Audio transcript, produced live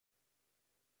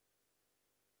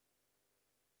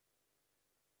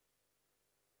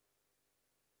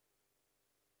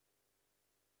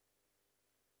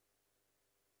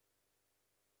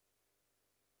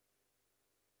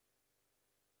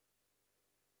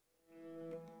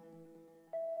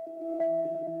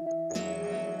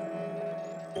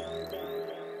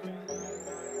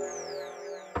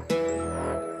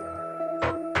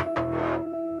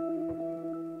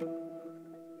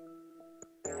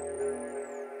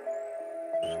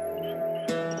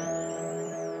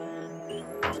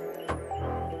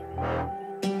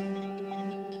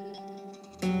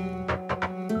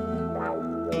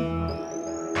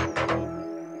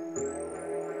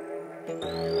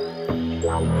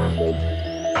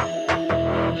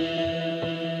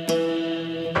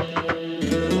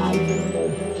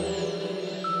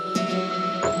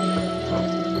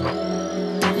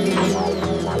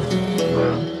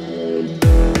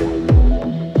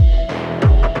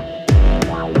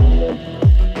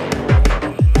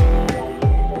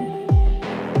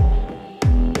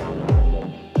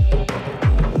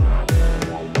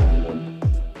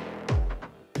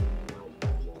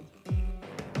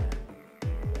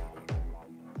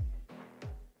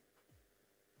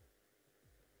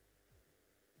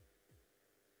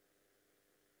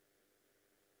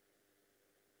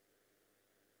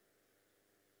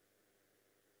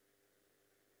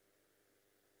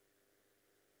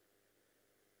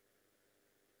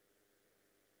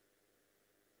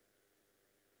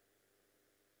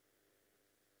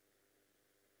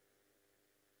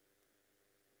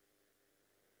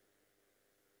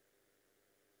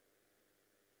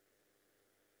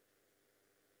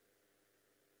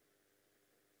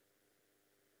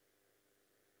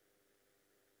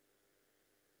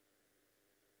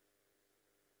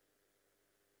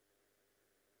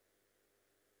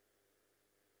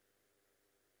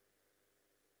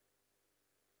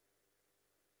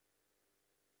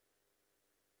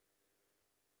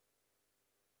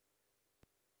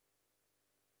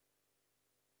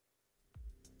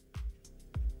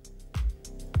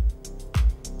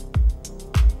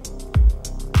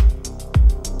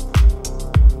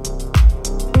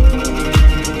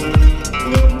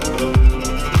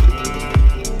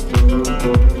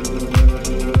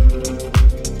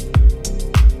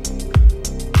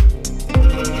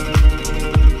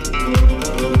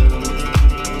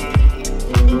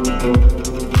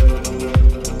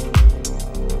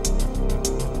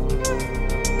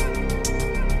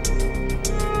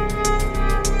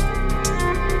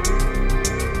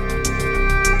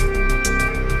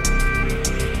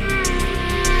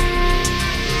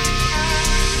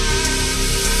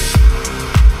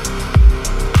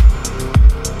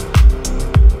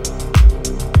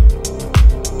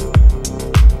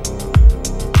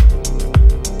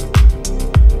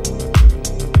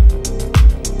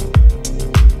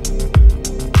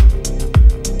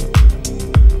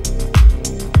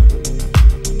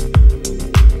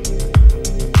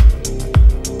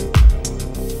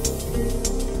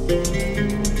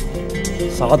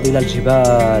صعد إلى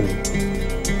الجبال،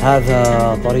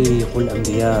 هذا طريق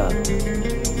الأنبياء.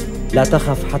 لا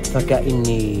تخف حتفك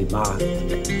إني معك،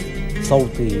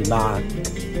 صوتي معك،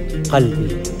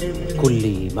 قلبي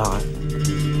كلي معك.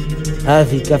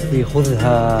 هذه كفي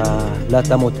خذها، لا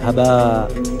تمت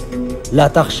هباء، لا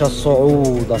تخشى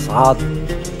الصعود اصعد،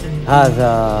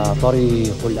 هذا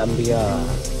طريق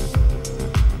الأنبياء.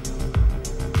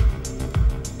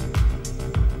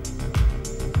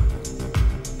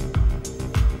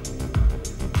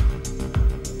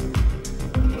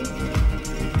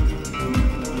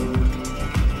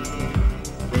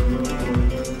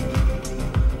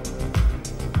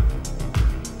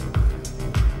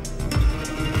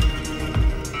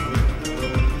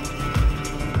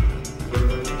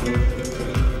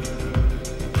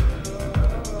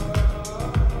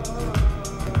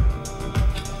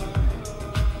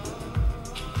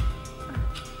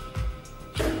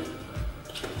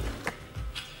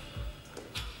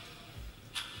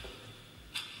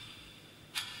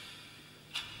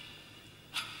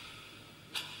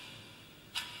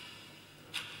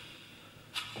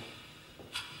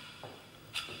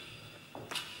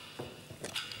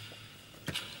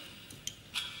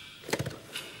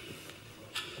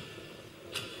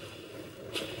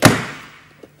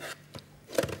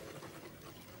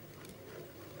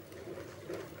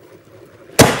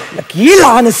 لك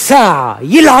يلعن الساعة،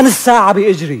 يلعن الساعة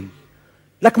بإجري،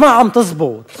 لك ما عم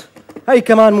تزبط، هي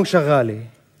كمان مو شغالة،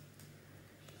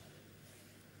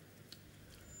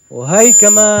 وهي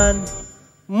كمان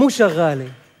مو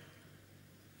شغالة.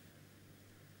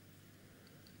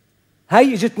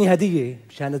 هي اجتني هدية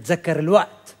مشان اتذكر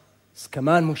الوقت، بس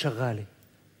كمان مو شغالة.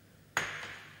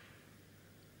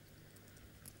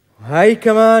 وهي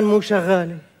كمان مو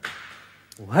شغالة،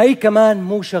 وهي كمان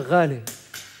مو شغالة.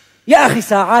 يا أخي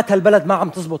ساعات هالبلد ما عم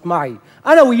تزبط معي،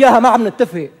 أنا وياها ما عم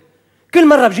نتفق. كل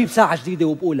مرة بجيب ساعة جديدة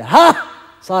وبقول ها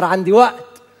صار عندي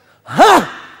وقت، ها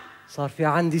صار في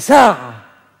عندي ساعة،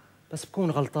 بس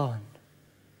بكون غلطان.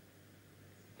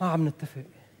 ما عم نتفق.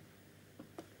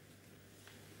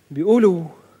 بيقولوا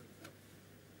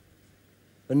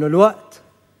إنه الوقت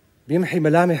بيمحي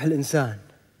ملامح الإنسان.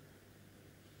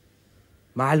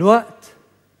 مع الوقت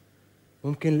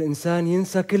ممكن الإنسان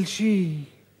ينسى كل شيء،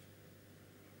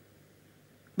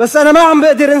 بس أنا ما عم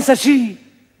بقدر أنسى شيء.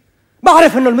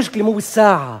 بعرف إنه المشكلة مو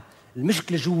بالساعة،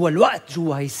 المشكلة جوا الوقت،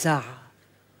 جوا هاي الساعة.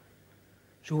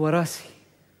 جوا راسي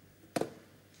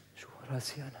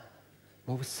أنا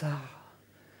مو بالساعة،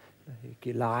 لهيك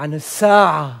يلعن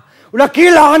الساعة ولك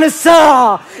يلعن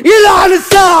الساعة، يلعن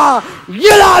الساعة،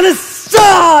 يلعن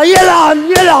الساعة،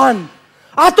 يلعن.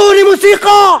 أعطوني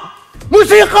موسيقى.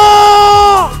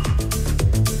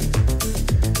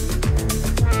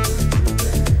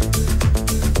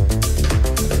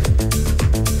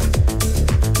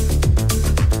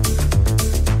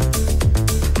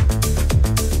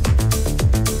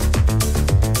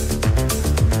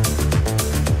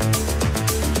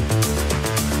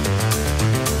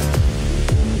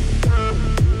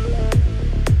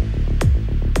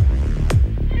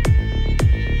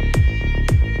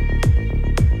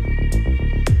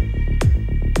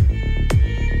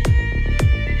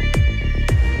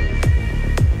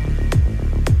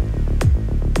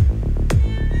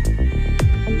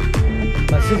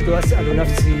 أسأل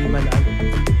نفسي من أنت.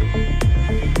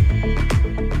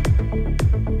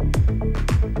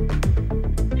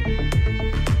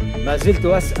 ما زلت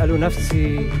أسأل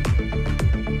نفسي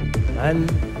من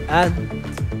أنت.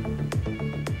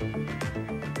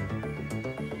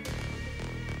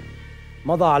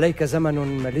 مضى عليك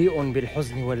زمن مليء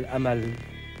بالحزن والأمل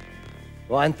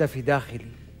وأنت في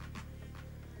داخلي،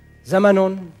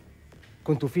 زمن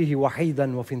كنت فيه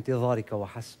وحيدا وفي انتظارك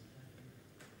وحسب.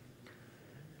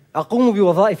 أقوم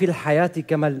بوظائف الحياة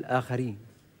كما الآخرين،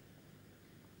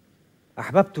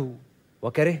 أحببت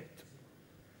وكرهت،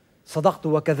 صدقت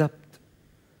وكذبت،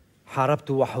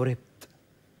 حاربت وحربت،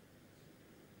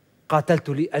 قاتلت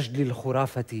لأجل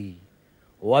الخرافة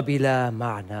وبلا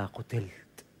معنى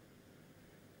قتلت،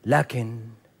 لكن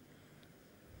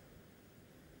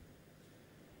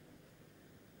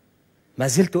ما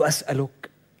زلت أسألك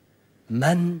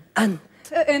من أنت؟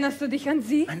 Erinnerst du dich an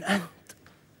sie? من أنت؟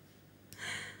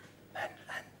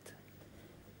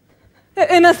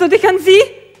 Erinnerst du dich an sie?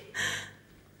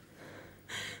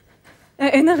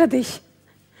 Erinnere dich.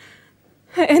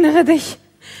 Erinnere dich.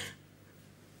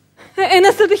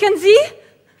 Erinnerst du dich an sie?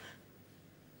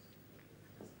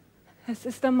 Es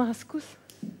ist Damaskus.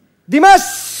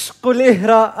 دمشق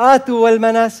الإهراءات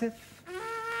والمناسف.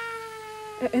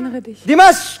 Erinnere dich.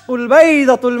 دمشق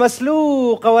البيضة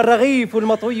المسلوقة والرغيف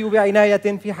المطوي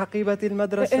بعناية في حقيبة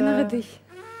المدرسة. Erinnere dich.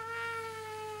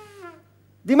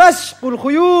 دمشق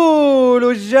الخيول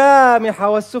الجامحة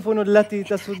والسفن التي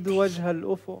تسد وجه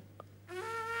الأفق.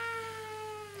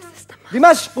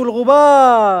 دمشق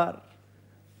الغبار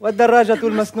والدراجة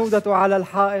المسنودة على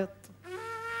الحائط.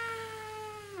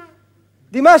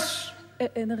 دمشق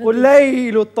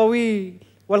الليل الطويل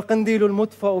والقنديل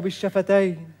المطفأ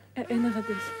بالشفتين.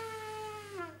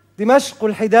 دمشق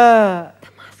الحداء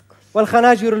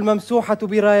والخناجر الممسوحة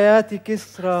برايات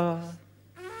كسرى.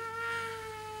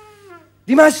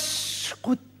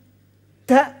 دمشق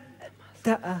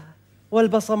التأتأة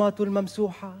والبصمات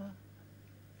الممسوحة.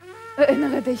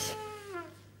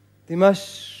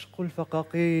 دمشق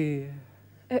الفقاقيع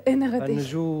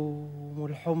النجوم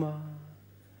الحمى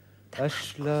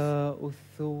أشلاء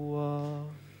الثوار.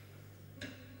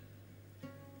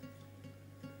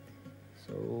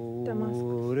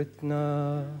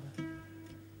 صورتنا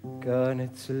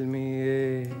كانت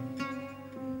سلمية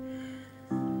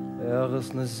يا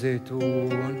غصن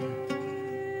الزيتون،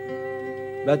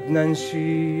 بدنا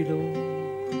نشيله،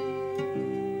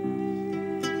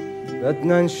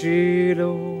 بدنا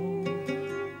نشيله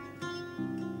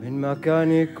من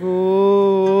مكان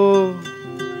يكون.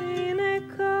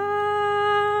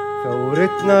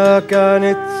 ثورتنا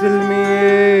كانت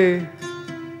سلمية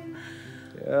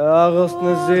يا غصن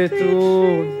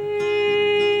الزيتون،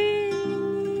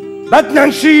 بدنا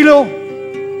نشيله،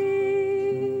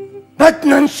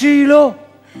 بدنا نشيله،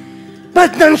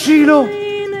 بدنا نشيله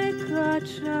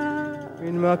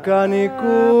من مكان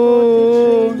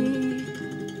يكون.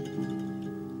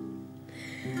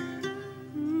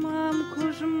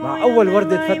 مع أول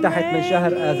وردة فتحت من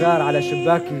شهر آذار على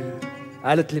شباكي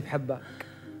قالت لي بحبك.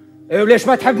 إيه وليش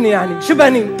ما تحبني يعني؟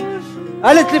 شبهني.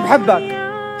 قالت لي بحبك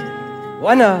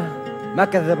وأنا ما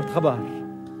كذبت خبر،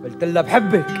 قلت لها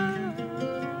بحبك.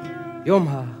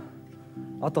 يومها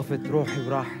عطفت روحي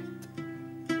وراحت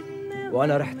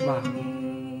وأنا رحت معها.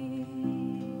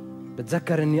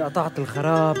 بتذكر إني قطعت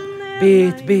الخراب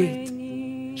بيت بيت،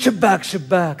 شباك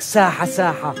شباك، ساحة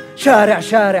ساحة، شارع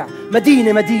شارع،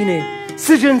 مدينة مدينة،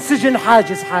 سجن سجن،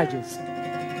 حاجز حاجز،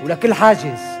 ولكل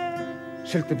حاجز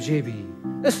شلت بجيبي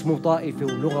اسم وطائفة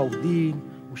ولغة ودين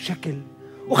وشكل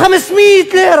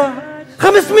و500 ليرة،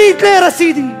 500 ليرة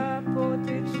سيدي.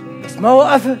 بس ما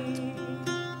وقفت،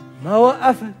 ما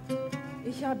وقفت.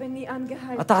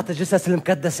 قطعت الجثث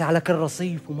المكدسة على كل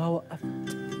رصيف وما وقفت.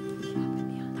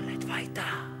 ضليت فايتة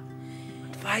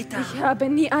weiter. Ich habe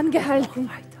nie angehalten.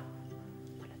 Noch weiter.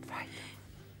 Weiter.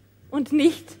 Und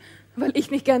nicht, weil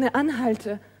ich nicht gerne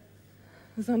anhalte,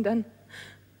 sondern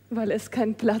weil es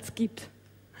keinen Platz gibt,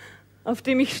 auf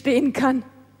dem ich stehen kann.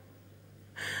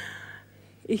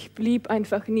 Ich blieb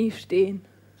einfach nie stehen.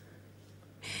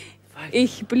 Weiter.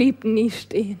 Ich blieb nie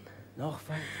stehen. Noch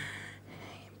weiter.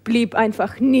 Blieb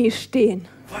einfach nie stehen.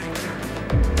 Weiter.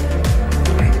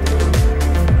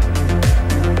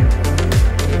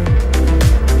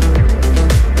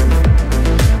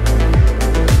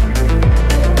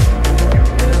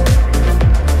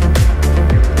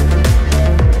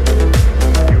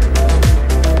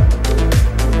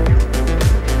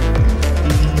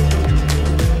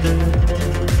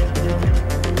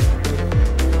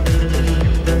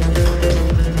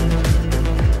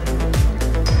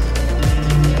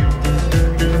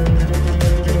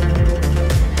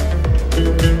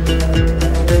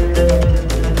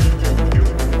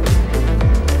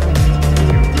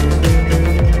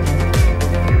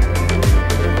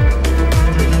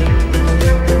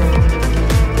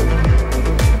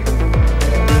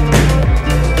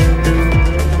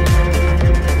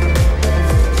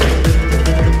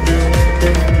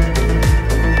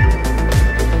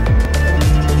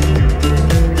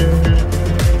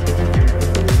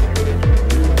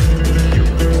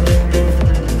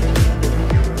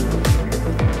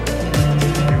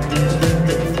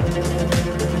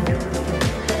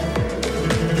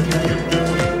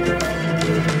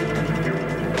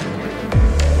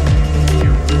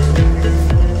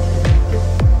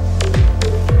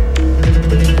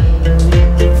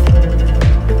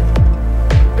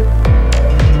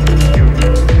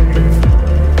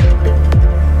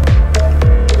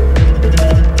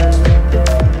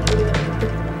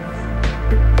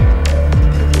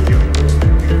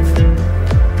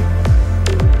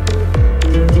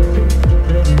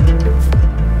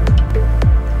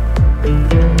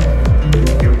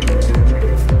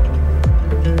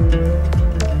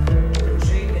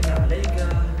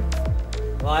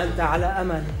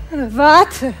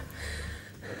 Warte!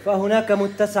 فهناك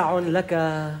متسع لك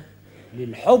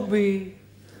للحب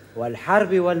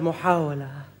والحرب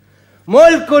والمحاولة.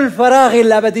 ملك الفراغ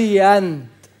الأبدي أنت،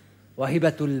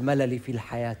 وهبة الملل في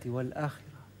الحياة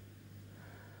والآخرة.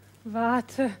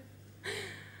 Warte!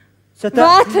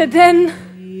 ستأتي denn!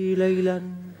 ليلا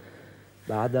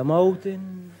بعد موت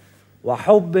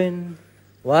وحب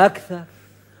وأكثر،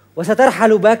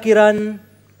 وسترحل باكرا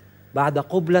بعد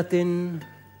قبلة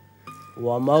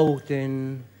وموت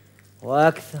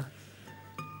وأكثر.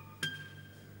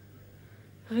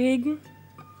 Regen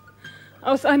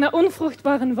aus einer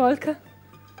unfruchtbaren Wolke.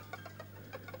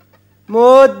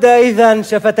 مد إذن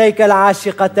شفتيك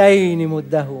العاشقتين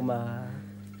مدهما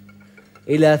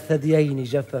إلى ثديين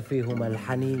جف فيهما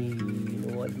الحنين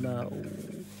والماء.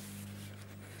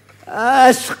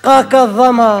 أشقاك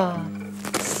الظما.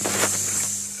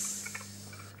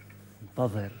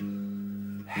 انتظر،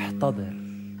 احتضر.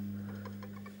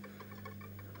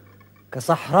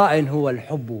 كصحراء هو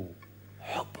الحب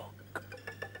حبك،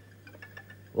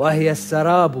 وهي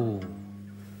السراب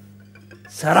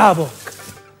سرابك.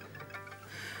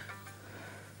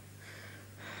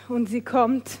 Und sie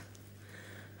kommt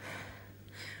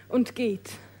und geht.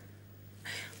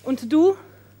 Und du?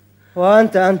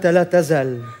 وأنت لا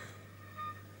تزل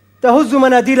تهز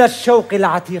مناديل الشوق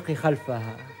العتيق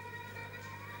خلفها،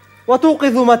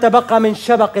 وتوقظ ما تبقى من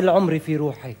شبق العمر في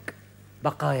روحك،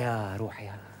 بقايا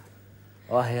روحها،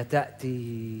 وهي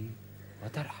تأتي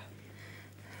وترحل.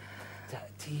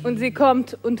 Und sie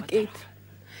kommt und geht.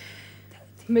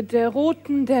 Mit der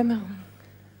roten Dämmerung,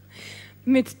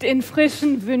 mit den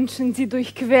frischen Wünschen, sie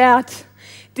durchquert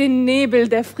den Nebel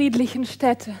der friedlichen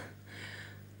Städte.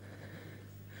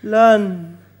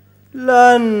 لن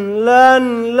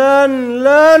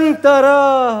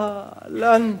تراها،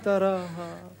 لن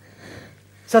تراها.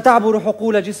 ستعبر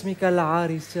حقول جسمك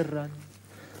العاري سرا،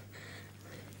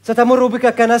 ستمر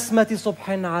بك كنسمة صبح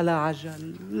على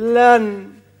عجل.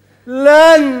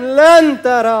 لن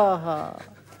تراها.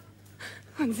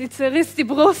 Und sie zerriss die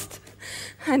Brust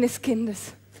eines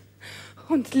Kindes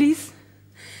und ließ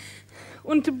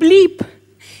und blieb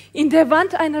in der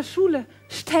Wand einer Schule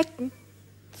stecken.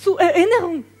 Zur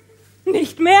Erinnerung.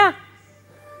 Nicht mehr.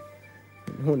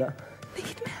 هنا.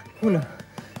 Nicht mehr. هنا.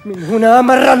 من هنا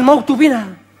مر الموت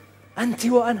بنا، أنت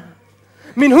وأنا.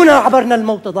 من هنا عبرنا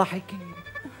الموت ضاحكين،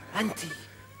 أنت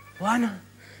وأنا.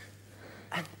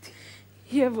 أنت.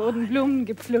 Hier wurden Blumen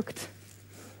gepflückt.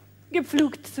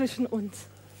 Gepflückt zwischen uns.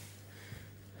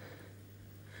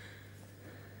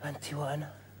 أنت وأنا.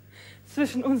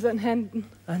 Zwischen unseren Händen.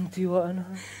 أنت وأنا.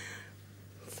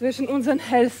 Zwischen unseren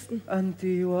Hälsen. أنت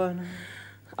وأنا.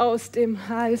 aus dem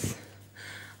Hals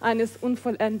eines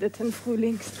unvollendeten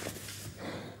Frühlings.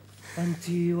 أنتِ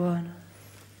وأنا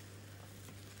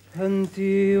أنتِ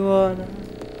وأنا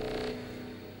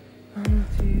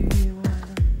أنتِ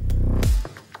وأنا.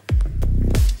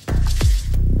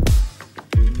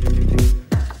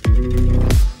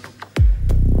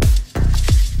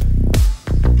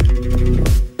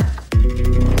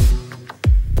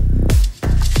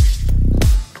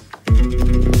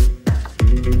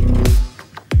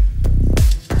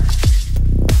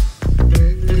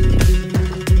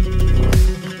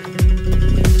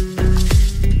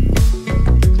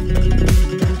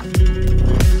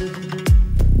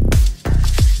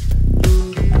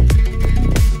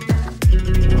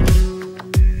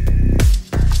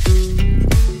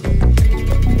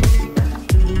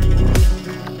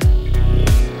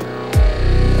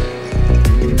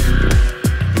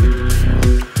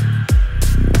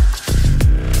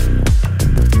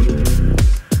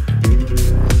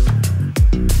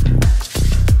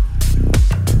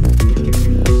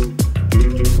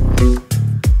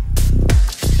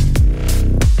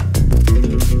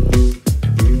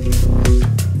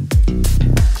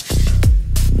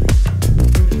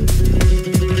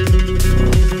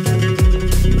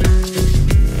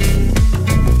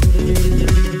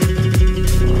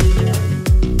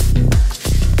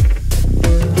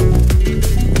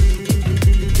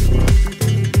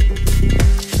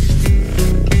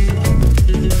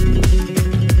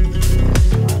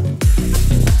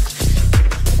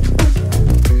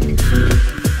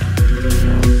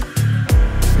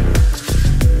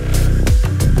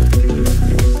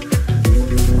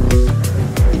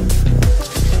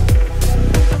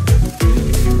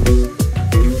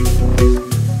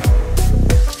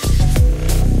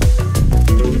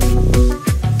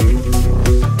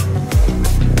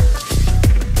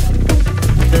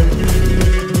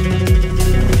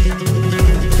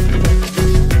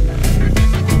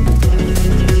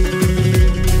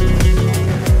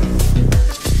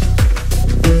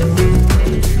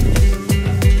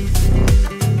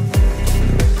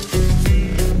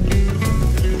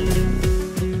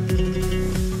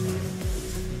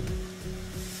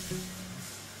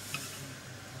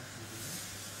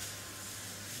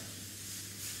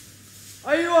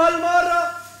 أيها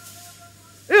المرة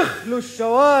اخلوا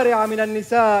الشوارع من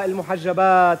النساء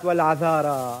المحجبات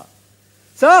والعذارى.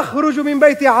 سأخرج من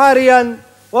بيتي عاريا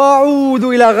وأعود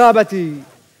إلى غابتي.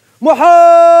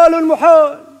 محال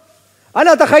محال أن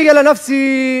أتخيل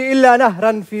نفسي إلا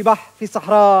نهرا في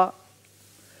صحراء،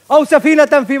 أو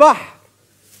سفينة في بحر،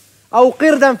 أو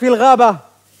قردا في الغابة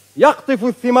يقطف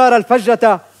الثمار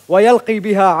الفجة ويلقي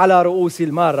بها على رؤوس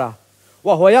المارة،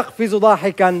 وهو يقفز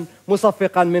ضاحكا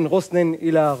مصفقا من غصن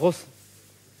إلى غصن.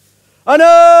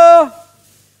 أنا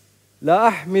لا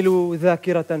أحمل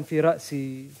ذاكرة في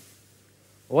رأسي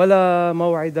ولا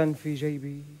موعدا في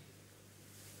جيبي.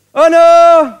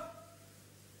 أنا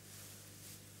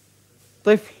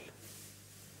طفل،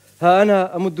 ها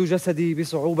أنا أمد جسدي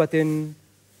بصعوبة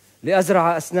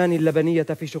لأزرع أسناني اللبنية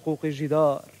في شقوق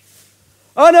الجدار.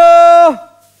 أنا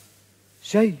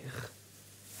شيخ،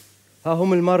 ها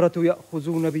هم المارة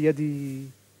يأخذون بيدي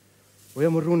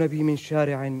ويمرون بي من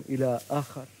شارع إلى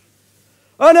آخر.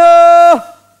 أنا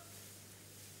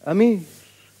أمير،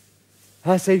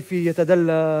 ها سيفي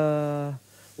يتدلى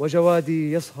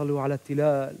وجوادي يصهل على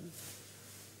التلال.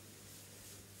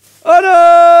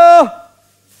 أنا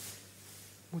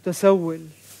متسول،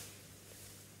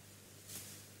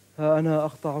 ها أنا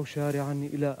أقطع شارعا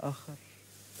إلى آخر.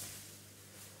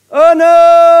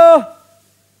 أنا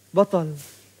بطل،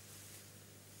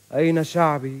 أين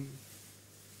شعبي؟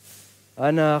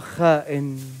 أنا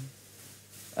خائن،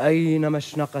 أين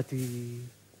مشنقتي؟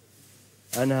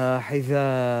 أنا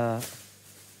حذاء،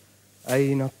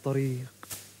 أين الطريق؟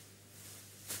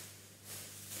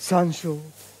 سانشو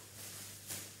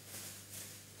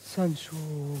سانشو،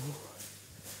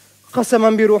 قسما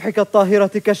بروحك الطاهرة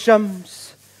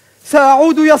كالشمس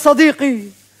سأعود يا صديقي.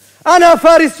 أنا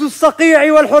فارس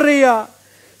الصقيع والحرية،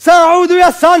 سأعود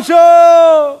يا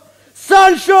سانشو.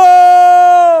 سانشو.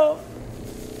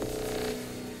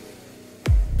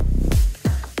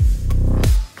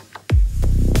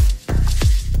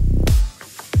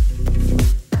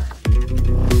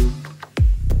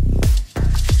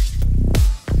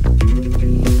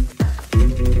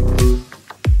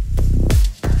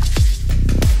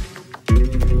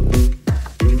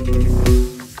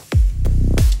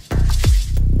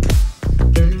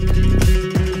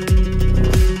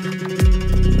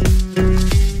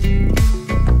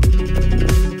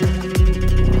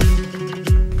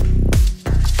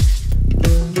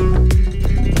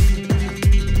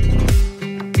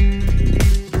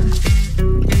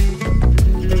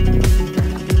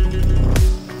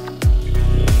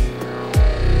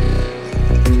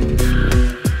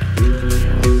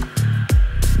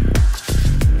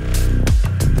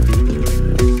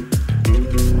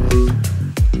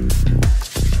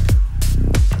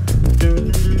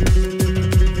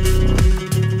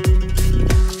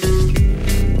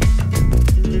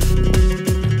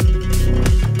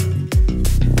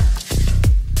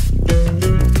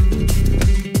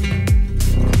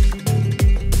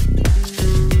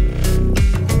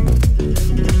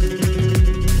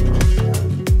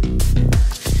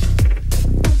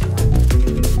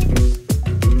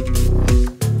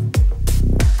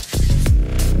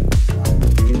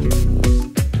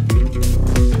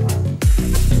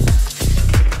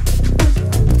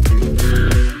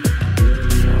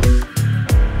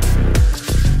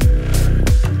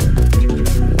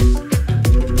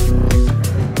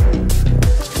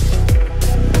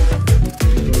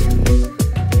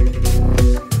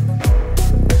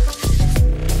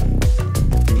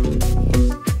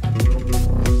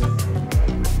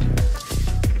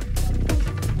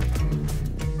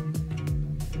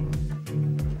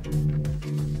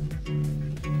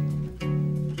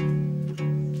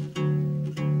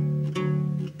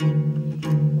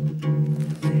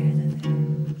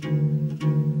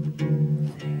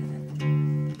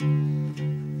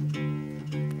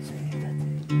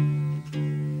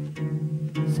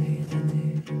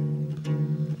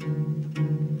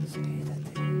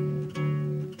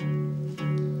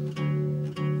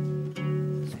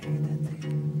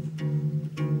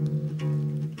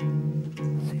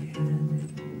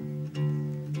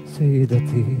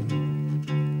 سيدتي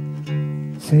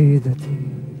سيدتي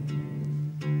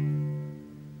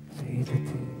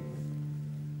سيدتي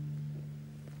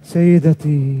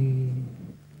سيدتي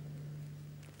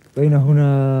بين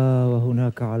هنا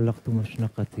وهناك علقت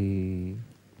مشنقتي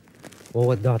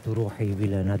وودعت روحي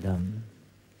بلا ندم.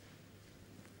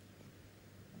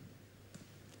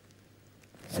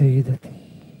 سيدتي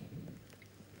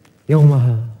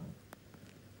يومها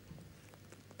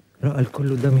رأى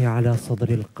الكل دمي على صدر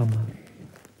القمر.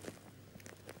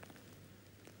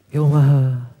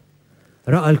 يومها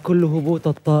رأى الكل هبوط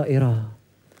الطائرة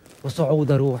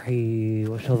وصعود روحي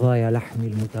وشظايا لحمي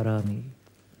المترامي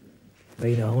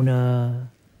بين هنا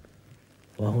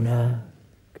وهناك.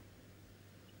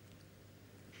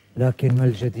 لكن ما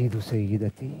الجديد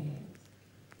سيدتي؟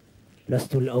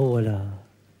 لست الأول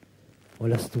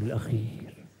ولست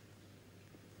الأخير.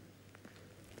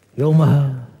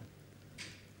 يومها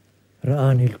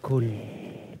رآني الكل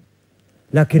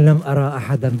لكن لم أرى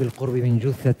أحدا بالقرب من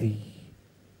جثتي.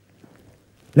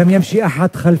 لم يمشي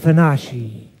أحد خلف نعشي.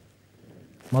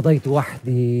 مضيت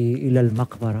وحدي إلى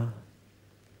المقبرة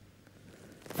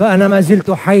فأنا ما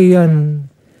زلت حيا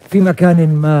في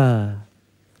مكان ما.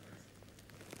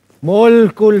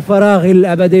 ملك الفراغ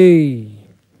الأبدي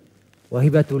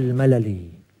وهبة الملل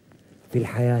في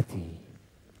الحياة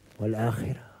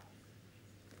والآخرة.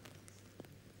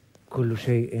 كل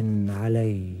شيء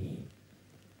علي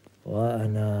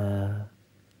وأنا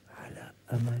على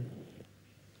أمل.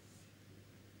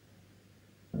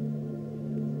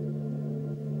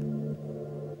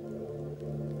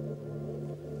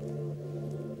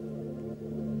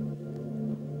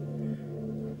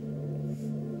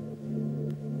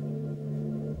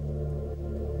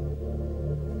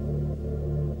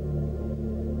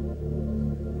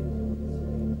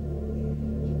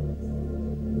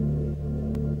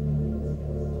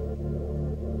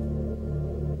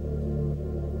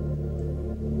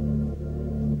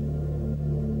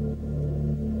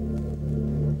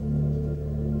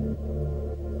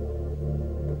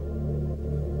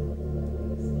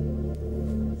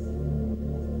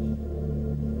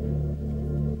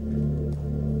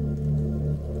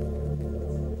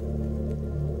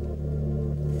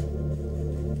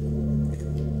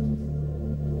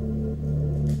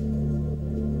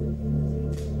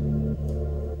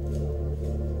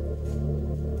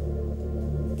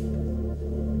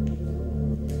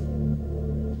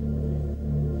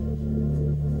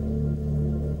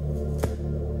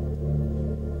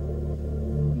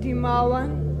 Die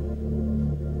Mauern,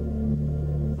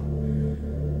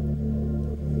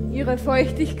 ihre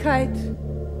Feuchtigkeit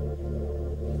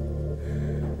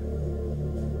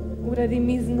oder die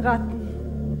miesen Ratten,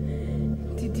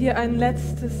 die dir ein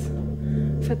letztes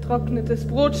vertrocknetes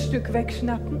Brotstück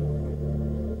wegschnappen.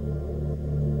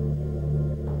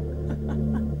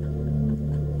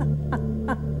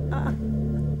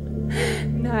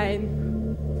 Nein.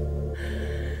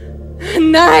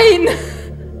 Nein!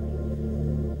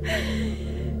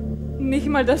 Nicht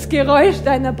mal das Geräusch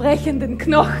deiner brechenden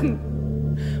Knochen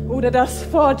oder das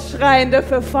fortschreiende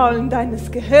Verfaulen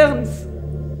deines Gehirns.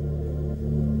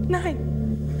 Nein,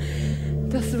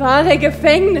 das wahre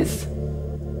Gefängnis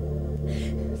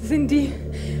sind die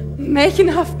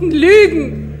märchenhaften Lügen,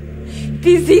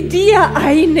 die sie dir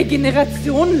eine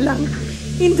Generation lang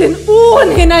in den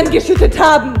Ohren hineingeschüttet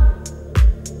haben.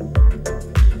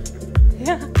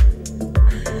 Ja.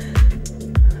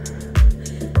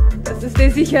 Das ist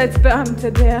der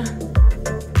Sicherheitsbeamte, der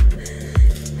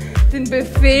den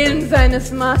Befehlen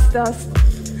seines Masters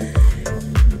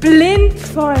blind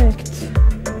folgt.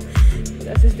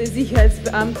 Das ist der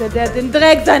Sicherheitsbeamte, der den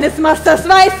Dreck seines Masters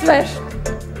weiß wäscht.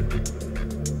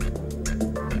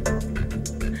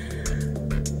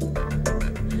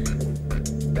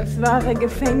 Das wahre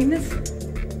Gefängnis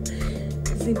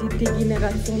sind die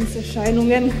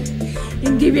Degenerationserscheinungen,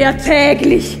 in die wir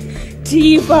täglich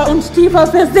tiefer und tiefer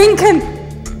versinken.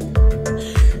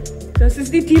 Das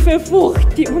ist die tiefe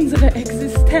Furcht, die unsere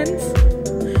Existenz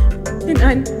in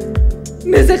ein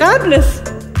miserables,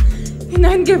 in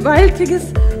ein gewaltiges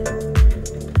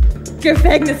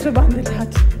Gefängnis verwandelt hat.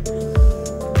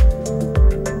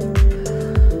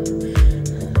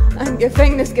 Ein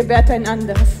Gefängnis gebärt ein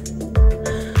anderes.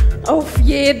 Auf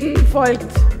jeden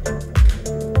folgt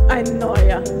ein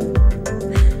neuer.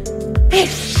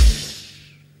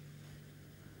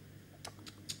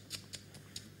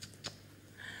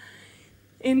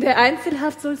 In der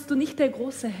Einzelhaft sollst du nicht der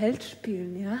große Held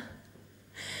spielen, ja?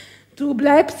 Du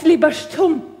bleibst lieber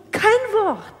stumm. Kein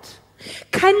Wort,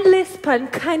 kein Lispeln,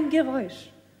 kein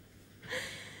Geräusch.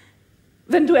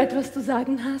 Wenn du etwas zu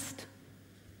sagen hast,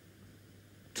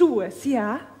 tu es,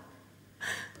 ja?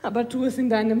 aber tu es in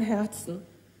deinem Herzen.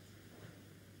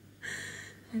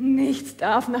 Nichts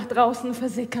darf nach draußen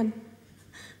versickern,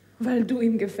 weil du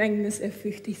im Gefängnis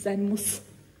ehrfürchtig sein musst.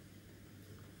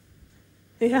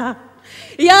 Ja,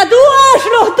 ja, du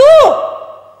Arschloch, du!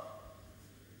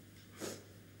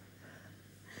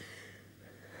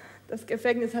 Das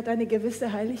Gefängnis hat eine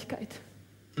gewisse Heiligkeit.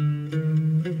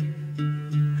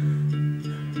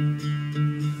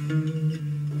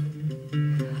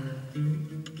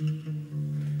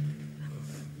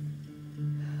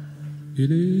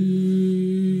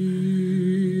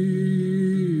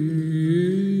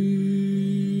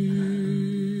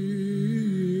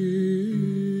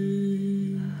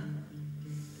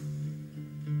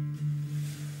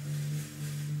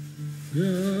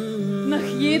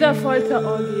 Nach jeder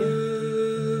Folterorgie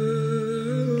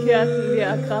kehrten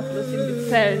wir kraftlos in die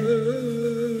Zellen.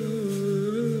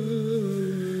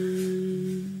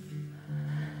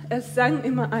 Es sang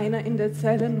immer einer in der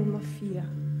Zelle Nummer 4.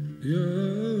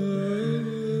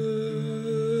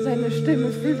 Seine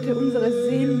Stimme füllte unsere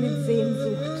Seelen mit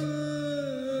Sehnsucht.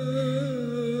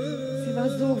 Sie war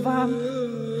so warm,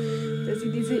 dass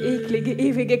sie diese eklige,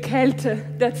 ewige Kälte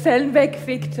der Zellen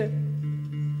wegfickte.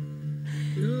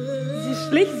 Sie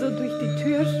schlich so durch die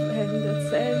Türschwellen der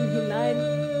Zellen hinein.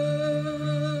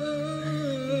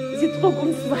 Sie trug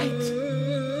uns weit,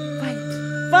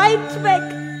 weit, weit weg.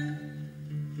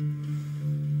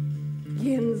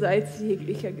 Jenseits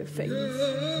jeglicher Gefängnis.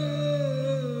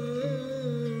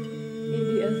 In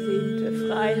die ersehnte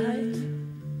Freiheit.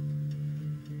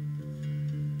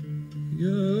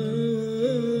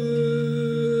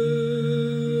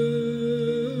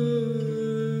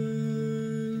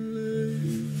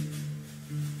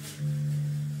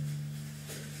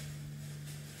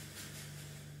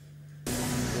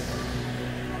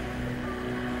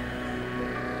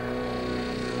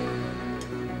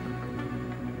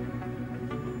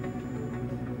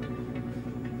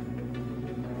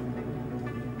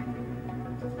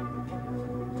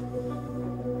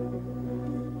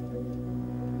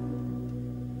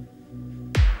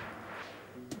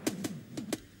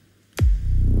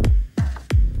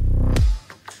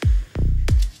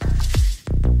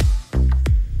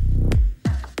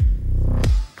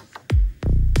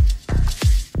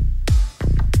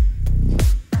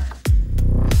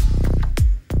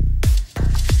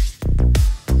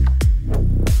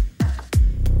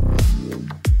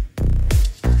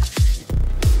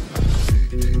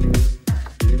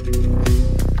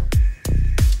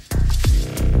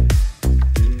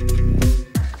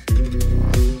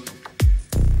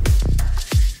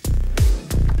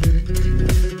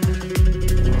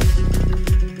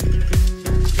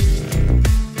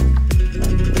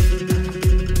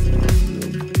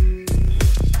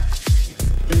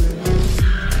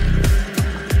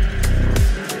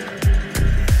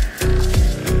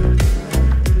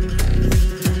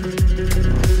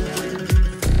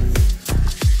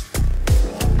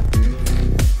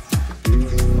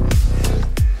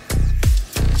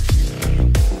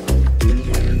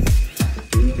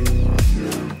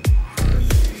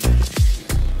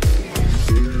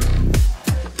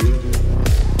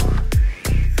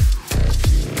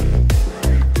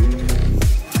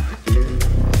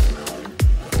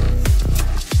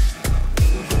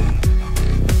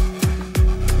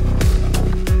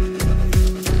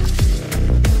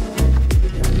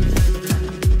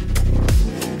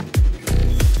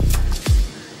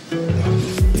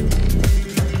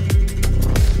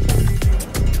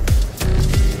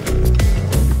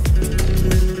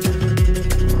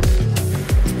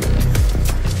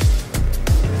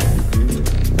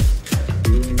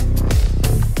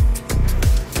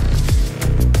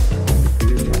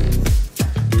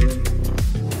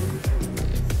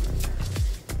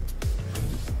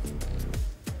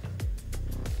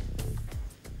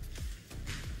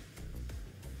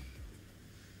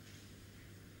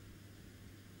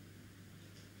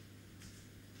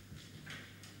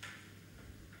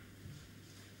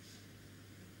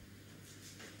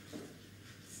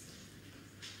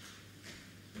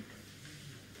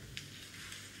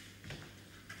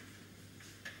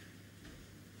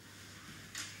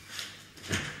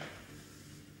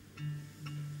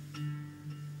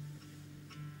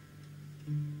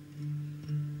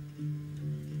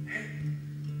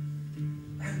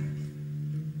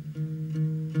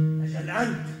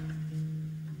 أنت؟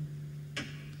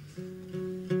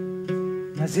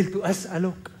 ما زلت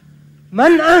أسألك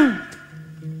من أنت؟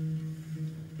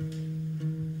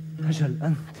 أجل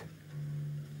أنت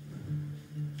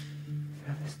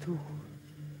لست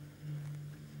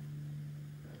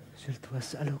زلت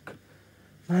أسألك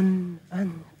من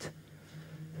أنت؟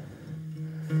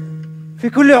 في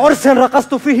كل عرس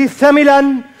رقصت فيه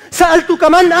ثملا سألتك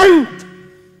من أنت؟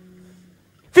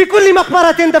 في كل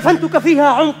مقبرة دفنتك فيها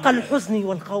عمق الحزن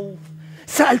والخوف.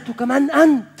 سألتك من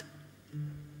أنت؟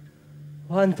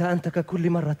 وأنت ككل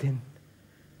مرة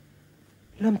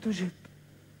لم تجب.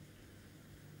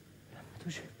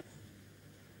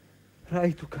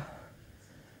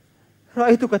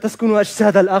 رأيتك تسكن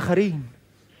أجساد الآخرين،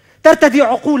 ترتدي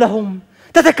عقولهم،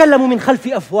 تتكلم من خلف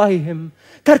أفواههم،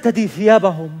 ترتدي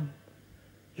ثيابهم،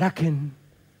 لكن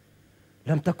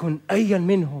لم تكن أيا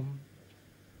منهم.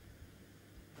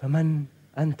 فمن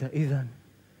أنت إذن؟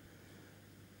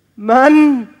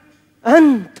 من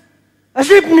أنت؟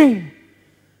 أجبني،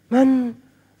 من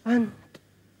أنت؟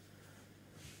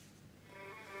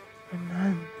 من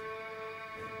أنت؟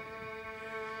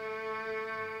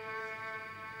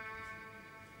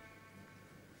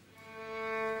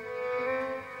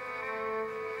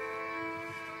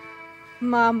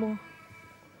 Мамо,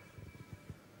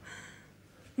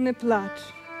 не плач.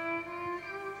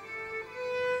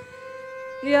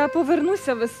 Я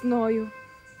повернуся весною,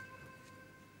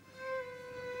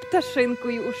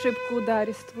 пташинкою у шибку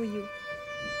ударюсь твою.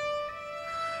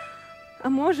 А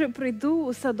може, прийду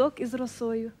у садок із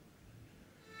росою,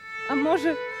 а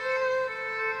може,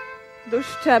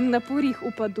 дощем на поріг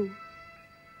упаду.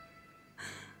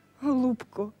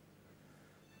 Голубко,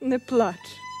 не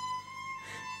плач.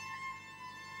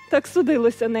 Так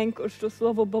судилося, ненько, що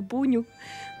слово бабуню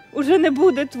уже не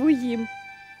буде твоїм.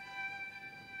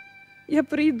 Я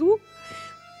прийду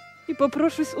і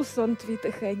попрошусь у сон твій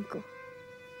тихенько.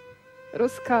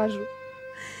 Розкажу,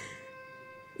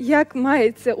 як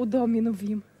мається у домі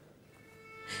новім.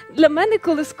 Для мене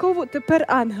колискову тепер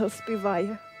ангел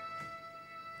співає.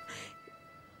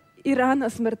 І рана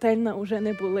смертельна уже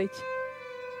не болить.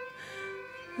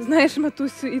 Знаєш,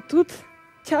 матусю, і тут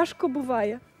тяжко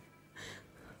буває.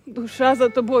 Душа за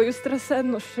тобою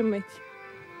страсенно щемить.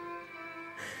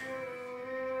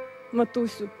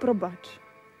 Матусю, пробач.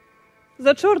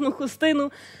 За чорну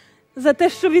хустину, за те,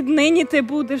 що віднині ти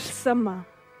будеш сама.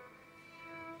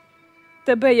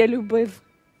 Тебе я любив.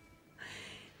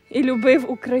 І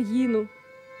любив Україну.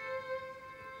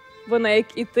 Вона,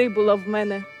 як і ти, була в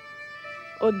мене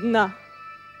одна.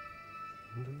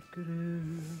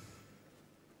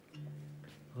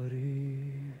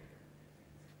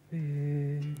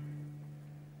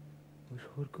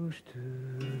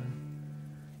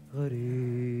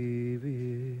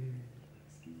 غريبي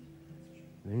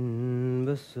من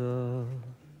بسا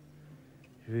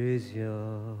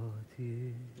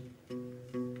جويزياتي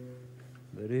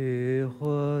بري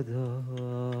خدا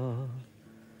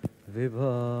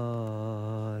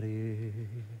vibari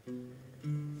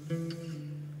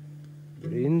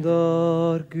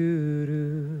brindar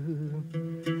gürüm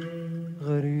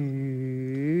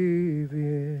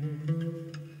garibi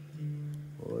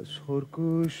aşhur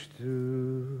kuştu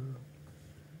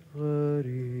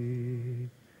garibi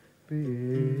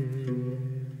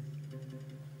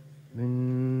min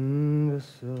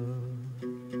basa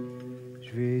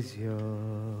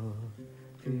jvizyati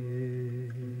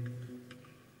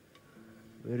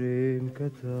بریم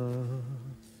کتا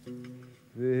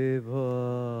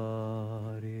بباری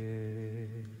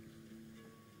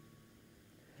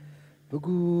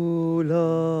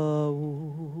بگولا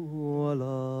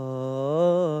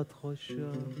ولات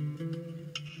خوشا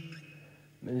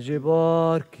من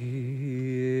جبار کی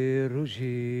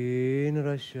رجین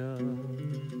رشا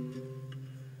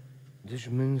دج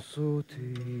من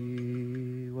صوتي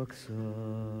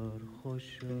واكسر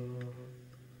خوشا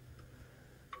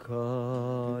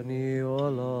كاني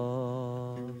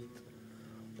ولات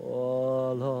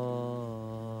ولا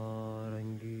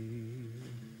رنجي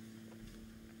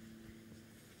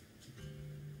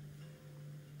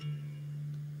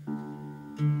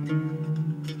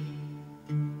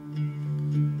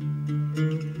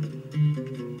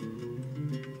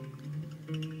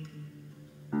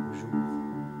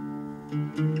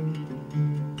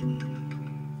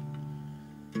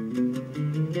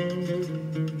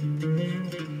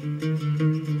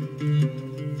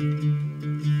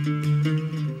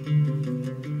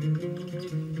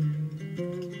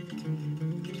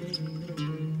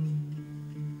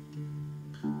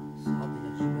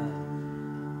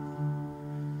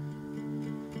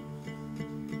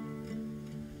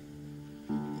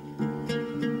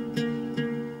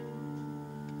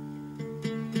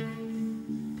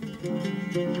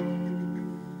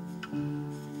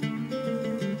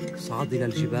صعد إلى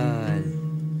الجبال،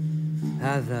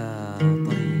 هذا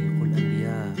طريق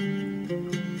الأنبياء.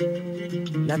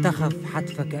 لا تخف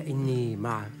حتفك إني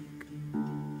معك،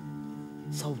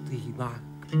 صوتي معك،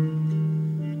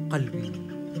 قلبي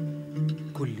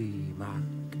كلي معك.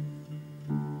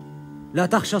 لا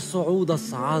تخشى الصعود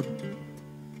اصعد،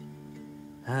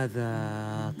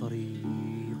 هذا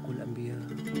طريق الأنبياء.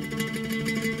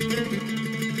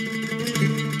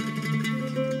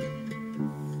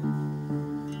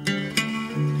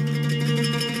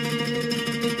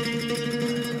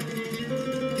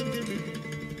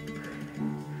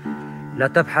 لا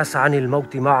تبحث عن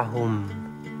الموت معهم،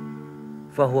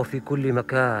 فهو في كل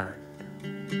مكان،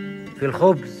 في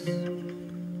الخبز،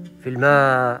 في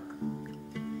الماء،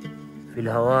 في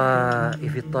الهواء،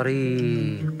 في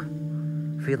الطريق،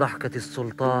 في ضحكة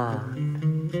السلطان،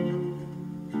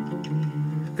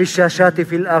 في الشاشات،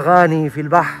 في الأغاني، في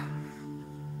البحر،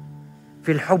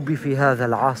 في الحب، في هذا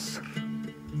العصر،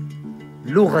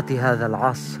 لغة هذا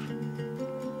العصر،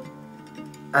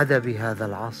 أدب هذا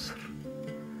العصر،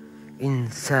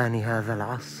 إنسان هذا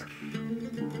العصر،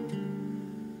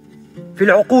 في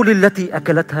العقول التي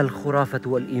أكلتها الخرافة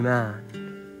والإيمان،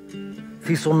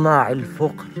 في صناع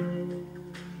الفقر،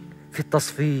 في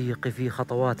التصفيق، في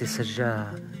خطوات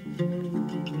السجان،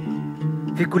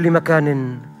 في كل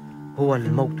مكان هو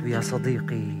الموت يا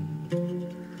صديقي.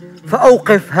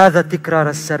 فأوقف هذا التكرار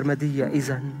السرمدي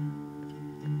إذن،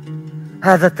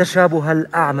 هذا التشابه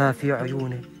الأعمى في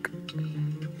عيونك.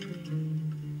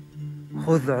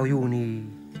 خذ عيوني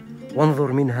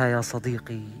وانظر منها يا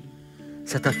صديقي،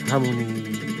 ستفهمني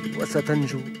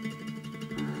وستنجو.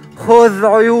 خذ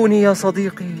عيوني يا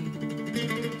صديقي،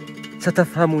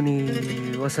 ستفهمني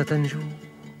وستنجو.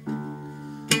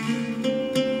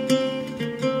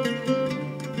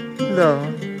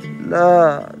 لا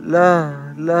لا لا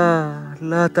لا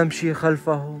لا تمشي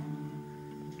خلفهم،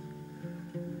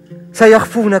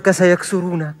 سيخفونك،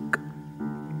 سيكسرونك،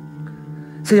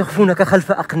 سيخفونك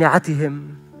خلف أقنعتهم،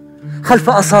 خلف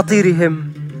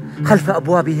أساطيرهم، خلف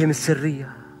أبوابهم السرية.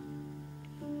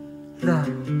 لا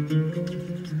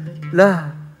لا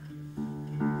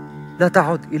لا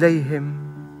تعد إليهم،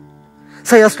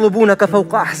 سيصلبونك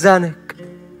فوق أحزانك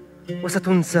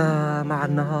وستنسى مع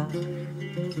النهار.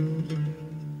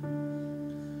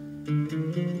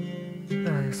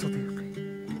 لا يا صديقي،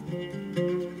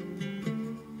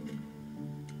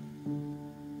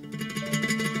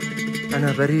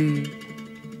 أنا بريء،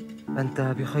 أنت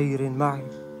بخير معي.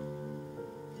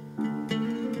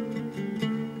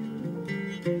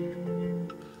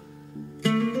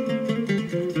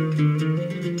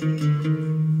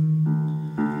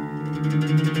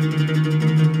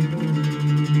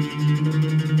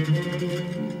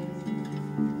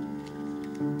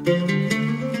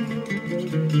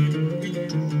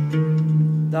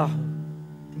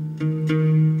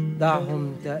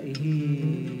 دعهم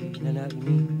تائهين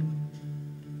نائمين،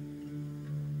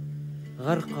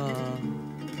 غرقى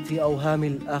في أوهام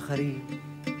الآخرين،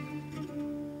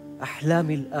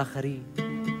 أحلام الآخرين،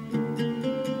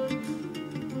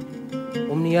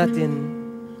 أمنيات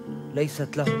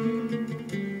ليست لهم،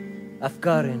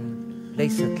 أفكار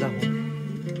ليست لهم،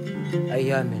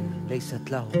 أيام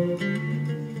ليست لهم.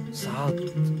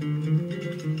 صعدت،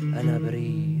 أنا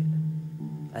بريء،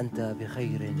 أنت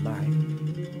بخير معي.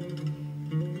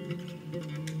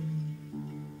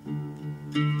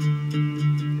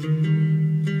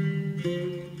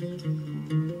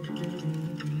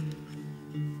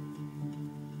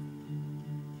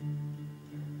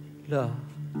 لا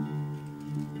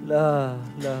لا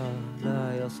لا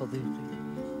لا يا صديقي،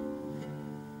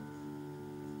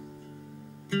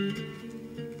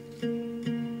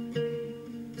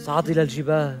 صعد إلى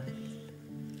الجبال،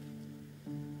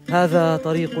 هذا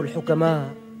طريق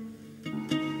الحكماء.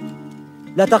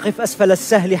 لا تقف أسفل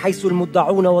السهل حيث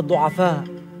المدعون والضعفاء،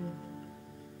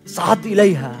 صعد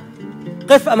إليها،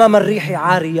 قف أمام الريح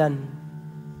عاريا،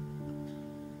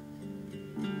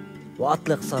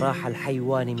 وأطلق سراح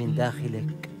الحيوان من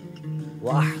داخلك،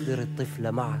 وأحضر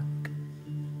الطفل معك.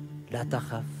 لا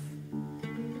تخف،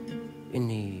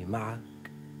 إني معك.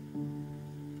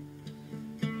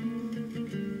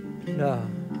 لا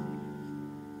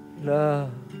لا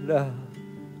لا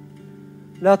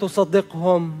لا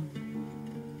تصدقهم،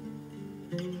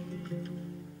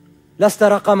 لست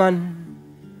رقما،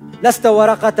 لست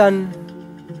ورقة،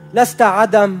 لست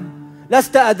عدم،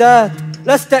 لست أداة،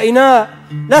 لست إناء،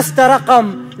 لست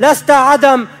رقم، لست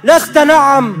عدم، لست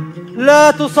نعم.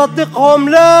 لا تصدقهم،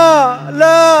 لا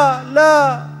لا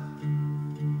لا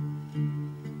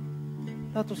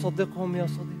لا تصدقهم يا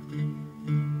صديقي.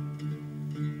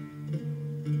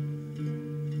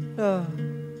 لا،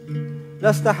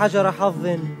 لست حجر حظ،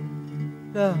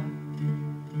 لا،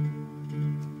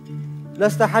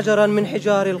 لست حجرا من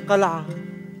حجار القلعة،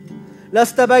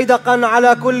 لست بيدقا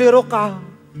على كل رقعة.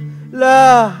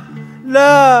 لا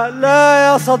لا لا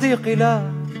يا صديقي،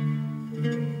 لا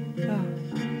لا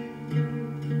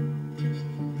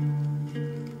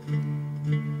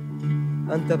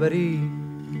أنت بريء،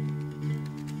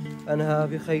 أنا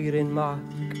بخير معك.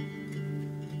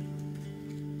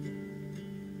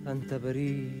 أنت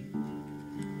بريء،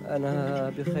 أنا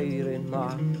بخير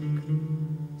معك.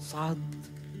 صعد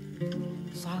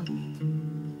صعد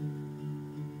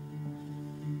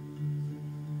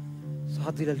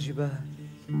صعد إلى الجبال،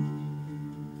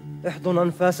 احضن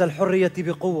أنفاس الحرية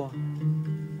بقوة،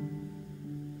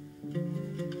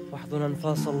 واحضن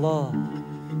أنفاس الله،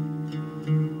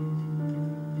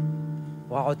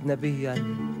 وعد نبيا،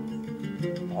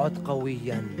 عد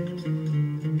قويا،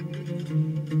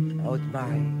 عد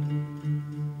معي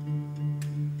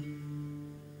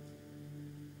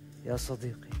يا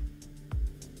صديقي.